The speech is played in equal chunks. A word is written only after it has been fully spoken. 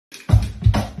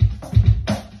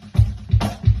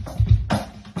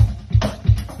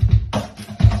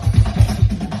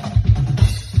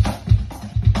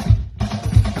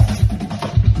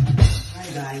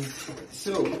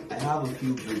have a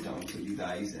few breakdown for you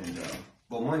guys, and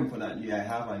but more importantly, I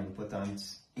have an important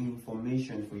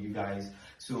information for you guys.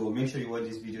 So make sure you watch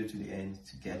this video to the end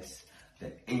to get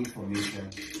the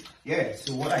information. Yeah,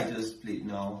 so what I just played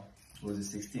now was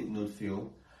a 16th note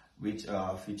fill, which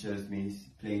features me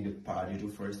playing the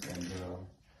paradiddle first and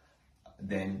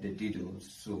then the diddle.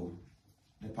 So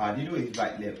the paradiddle is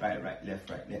right, left, right, right, left,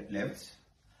 right, left, left.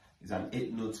 It's an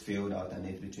 8 note fill that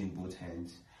alternates between both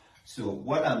hands. So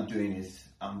what I'm doing is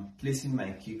I'm placing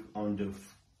my kick on the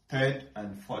 3rd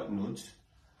and 4th note,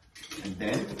 and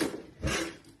then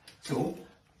so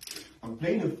I'm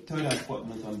playing the 3rd and 4th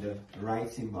note on the right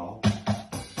cymbal,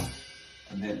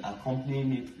 and then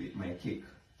accompanying it with my kick.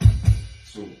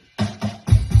 So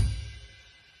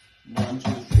 1,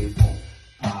 2, 3, 4,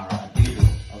 paradiddle.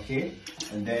 Okay,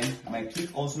 and then my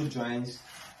kick also joins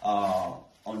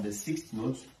on the 6th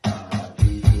note,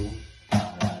 paradiddle,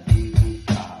 paradiddle,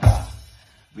 para,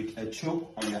 with a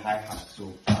choke on the hi-hat.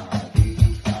 So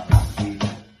paradiddle,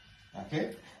 paradiddle.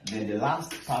 Okay, then the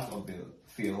last part of the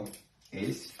fill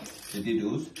is the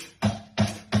diddles.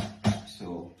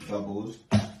 So doubles,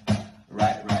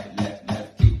 right, right, left,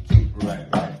 left, kick, kick, right,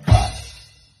 right, back.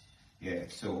 Yeah,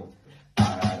 so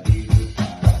paradiddle,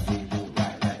 paradiddle,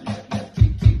 right, right, left, left,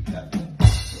 kick, kick, that.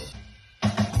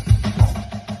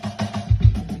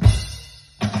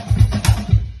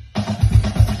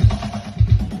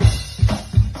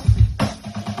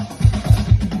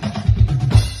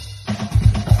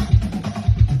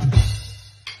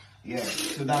 Yeah,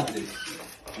 so that's it.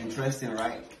 Interesting,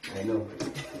 right? I know.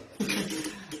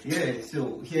 Yeah,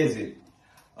 so here's it.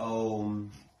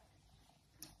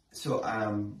 So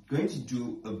I'm going to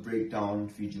do a breakdown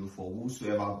video for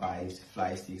whosoever buys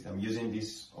Flystickz. I'm using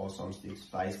this awesome sticks,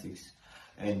 Flystickz,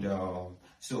 and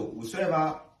so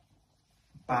whosoever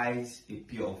buys a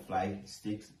pair of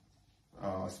Flystickz,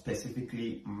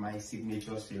 specifically my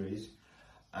signature series,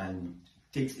 and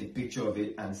takes a picture of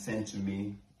it and send to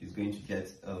me, is going to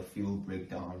get a fill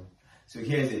breakdown. So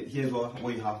here's it. Here's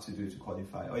what you have to do to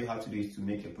qualify. All you have to do is to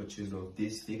make a purchase of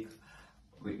this stick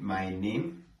with my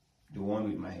name, the one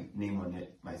with my name on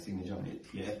it, my signature on it,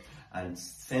 yeah, and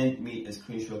send me a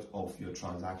screenshot of your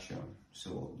transaction.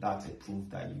 So that's a proof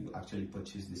that you actually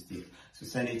purchased the stick. So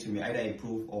send it to me, either a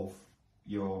proof of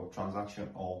your transaction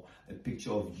or a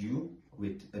picture of you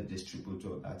with a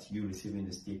distributor, that's you receiving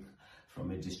the stick from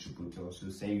a distributor. So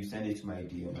say you send it to my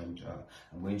DM, and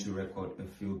I'm going to record a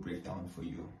fill breakdown for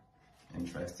you.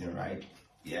 Interesting, right?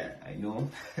 Yeah, I know.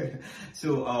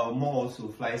 So more also,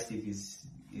 Flystickz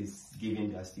is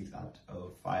giving their sticks at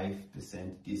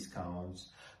 5% discounts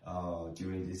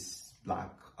during this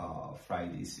Black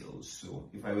Friday sales. So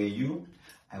if I were you,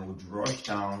 I would rush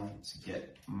down to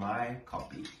get my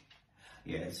copy.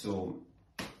 Yeah, so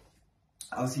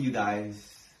I'll see you guys.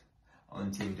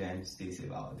 Until then, stay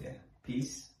safe out there.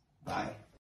 Peace. Bye.